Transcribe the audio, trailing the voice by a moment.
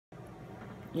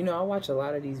You know, I watch a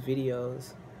lot of these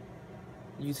videos,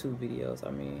 YouTube videos,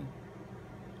 I mean,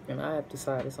 and I have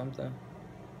decided something.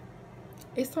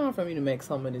 It's time for me to make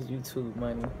some of this YouTube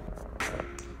money.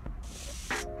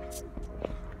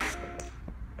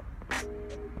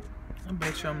 I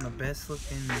bet you I'm the best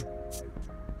looking,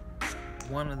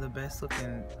 one of the best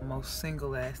looking, most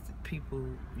single-ass people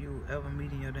you ever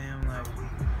meet in your damn life.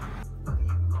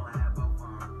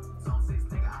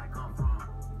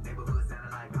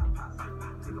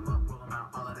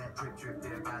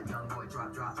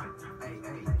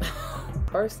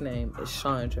 First name is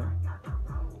Chandra.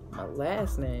 My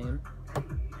last name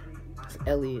is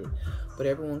Elliott, but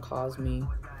everyone calls me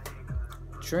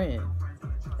Dren.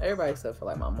 Everybody except for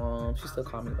like my mom, she still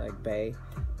call me like Bay,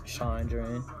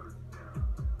 Chandra.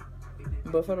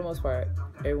 But for the most part,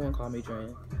 everyone call me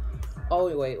Dren.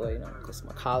 Oh wait, no, because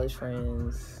my college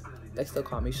friends, they still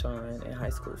call me Sean, and high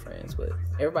school friends, but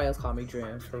everybody else call me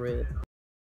Dren for real.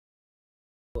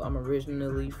 I'm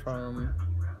originally from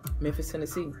Memphis,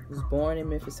 Tennessee. I was born in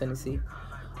Memphis, Tennessee.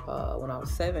 When I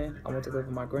was 7, I went to live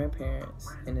with my grandparents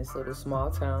in this little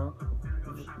small town,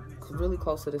 really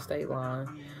close to the state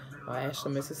line,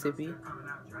 Ashland, Mississippi.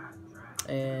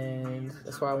 And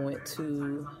that's where I went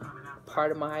to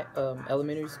part of my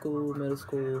elementary school, middle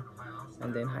school,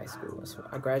 and then high school. So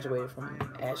I graduated from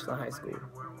Ashland High School.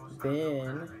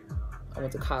 Then I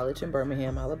went to college in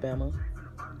Birmingham, Alabama,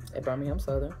 at Birmingham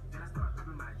Southern.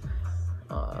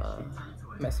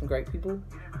 Met some great people.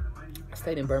 I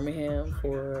stayed in Birmingham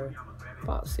for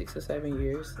about 6 or 7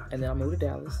 years, and then I moved to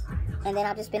Dallas. And then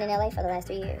I've just been in LA for the last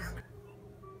 3 years.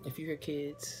 If you hear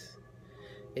kids,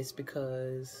 it's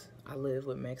because I live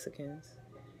with Mexicans,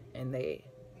 and I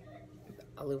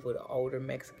live with an older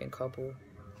Mexican couple,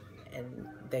 and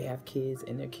they have kids,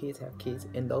 and their kids have kids,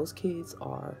 and those kids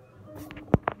are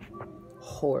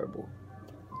horrible.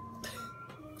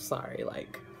 Sorry,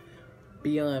 like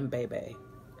beyond baby,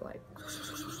 like.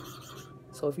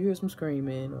 So if you hear some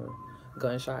screaming or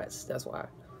gunshots, that's why.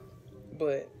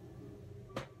 But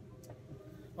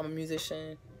I'm a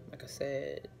musician. Like I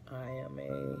said,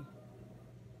 I'm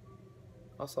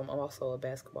also a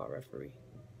basketball referee.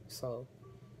 So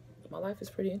my life is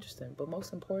pretty interesting. But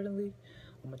most importantly,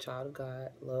 I'm a child of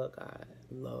God, love God.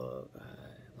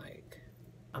 Like,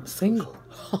 I'm single.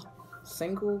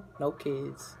 Single, no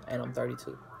kids, and I'm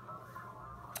 32.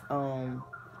 I'm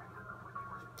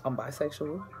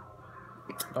bisexual.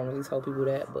 Don't really tell people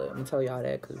that, but I'm gonna tell y'all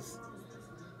that because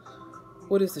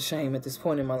what is the shame at this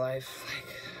point in my life?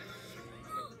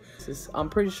 Like, I'm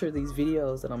pretty sure these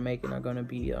videos that I'm making are gonna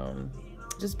be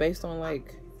just based on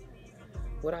like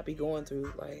what I be going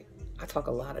through. Like, I talk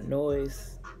a lot of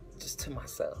noise just to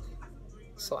myself,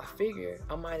 so I figure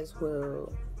I might as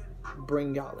well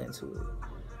bring y'all into it.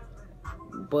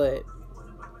 But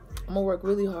I'm gonna work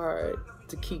really hard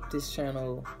to keep this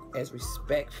channel as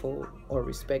respectful or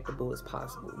respectable as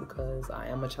possible, because I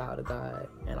am a child of God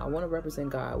and I want to represent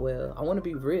God well. I want to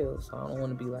be real, so I don't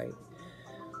want to be like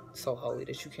so holy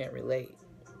that you can't relate,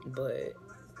 but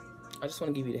I just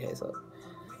want to give you the heads up.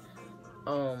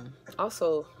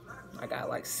 Also, I got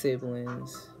like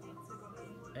siblings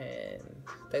and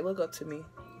they look up to me,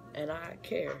 and I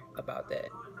care about that.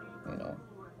 You know,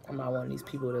 I'm not one of these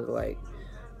people that are like,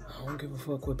 I don't give a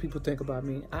fuck what people think about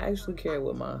me. I actually care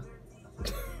what my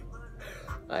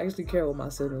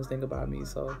siblings think about me,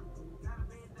 so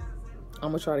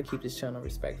I'm gonna try to keep this channel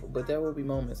respectful. But there will be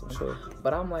moments, I'm sure.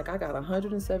 But I'm like, I got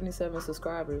 177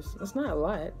 subscribers. That's not a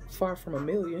lot, far from 1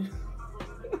 million.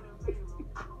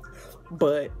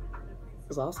 But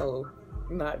it's also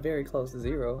not very close to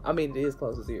 0. I mean, it is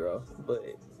close to 0, but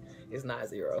it's not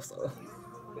 0, so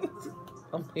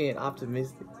I'm being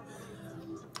optimistic.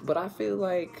 But I feel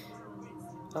like,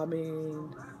 I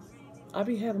mean, I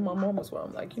be having my moments where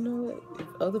I'm like, you know what? If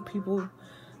other people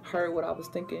heard what I was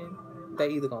thinking,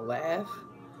 they either gonna laugh,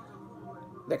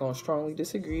 they're gonna strongly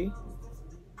disagree,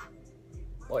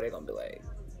 or they're gonna be like,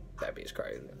 that bitch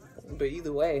crazy. But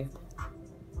either way,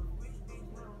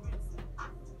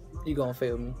 you gonna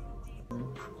feel me.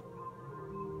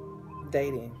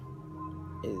 Dating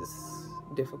is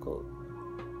difficult,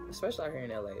 especially out here in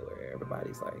LA where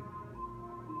everybody's like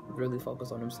really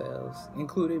focused on themselves,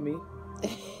 including me.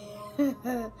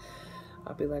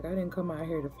 I'll be like, I didn't come out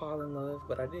here to fall in love,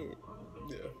 but I did.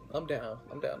 Yeah, I'm down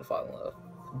to fall in love.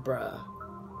 Bruh,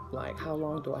 like, how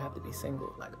long do I have to be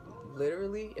single? Like,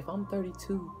 literally, if I'm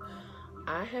 32,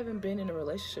 I haven't been in a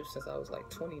relationship since I was like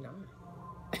 29.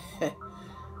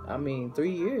 I mean,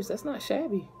 3 years, that's not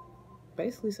shabby.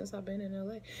 Basically since I've been in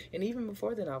LA. And even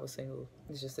before then I was single.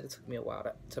 It's just that it took me a while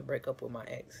to break up with my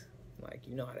ex. Like,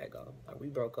 you know how that go. Like, we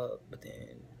broke up, but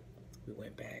then we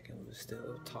went back and we were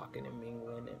still talking and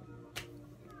mingling and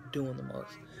doing the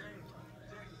most.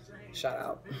 Shout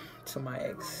out to my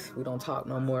ex. We don't talk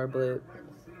no more, but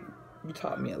you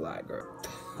taught me a lot, girl.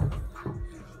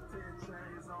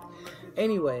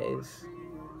 Anyways,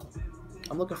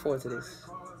 I'm looking forward to this.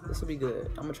 This will be good.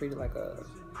 I'm gonna treat it like a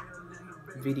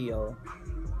video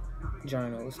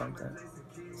journal or something,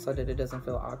 so that it doesn't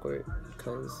feel awkward,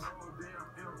 because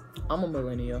I'm a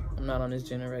millennial. I'm not on this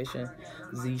generation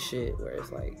Z shit where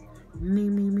it's like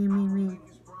me.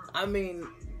 I mean,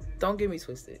 don't get me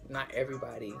twisted. Not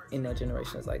everybody in that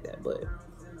generation is like that, but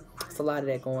it's a lot of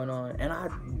that going on. And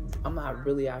I'm not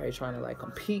really out here trying to like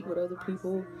compete with other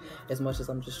people as much as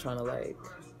I'm just trying to like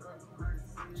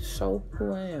show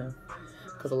who I am.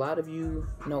 Because a lot of you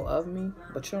know of me,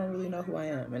 but you don't really know who I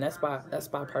am, and that's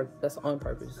on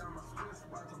purpose.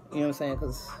 You know what I'm saying?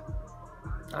 Because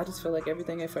I just feel like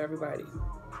everything ain't for everybody.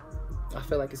 I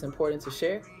feel like it's important to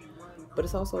share, but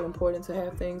it's also important to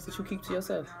have things that you keep to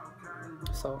yourself.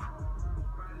 So,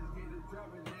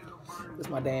 this is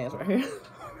my dance right here.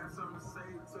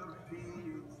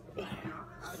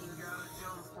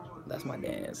 That's my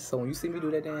dance. So when you see me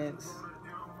do that dance,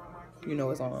 you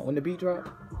know it's on. When the beat drop,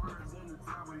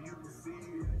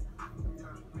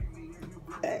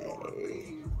 hey.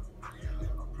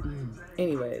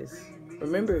 Anyways,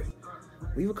 remember,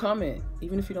 leave a comment.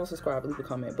 Even if you don't subscribe, leave a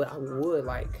comment. But I would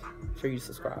like for you to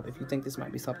subscribe if you think this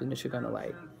might be something that you're gonna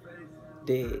like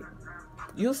dig.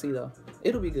 You'll see though.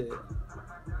 It'll be good.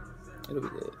 It'll be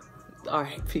good. All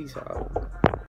right, peace, y'all.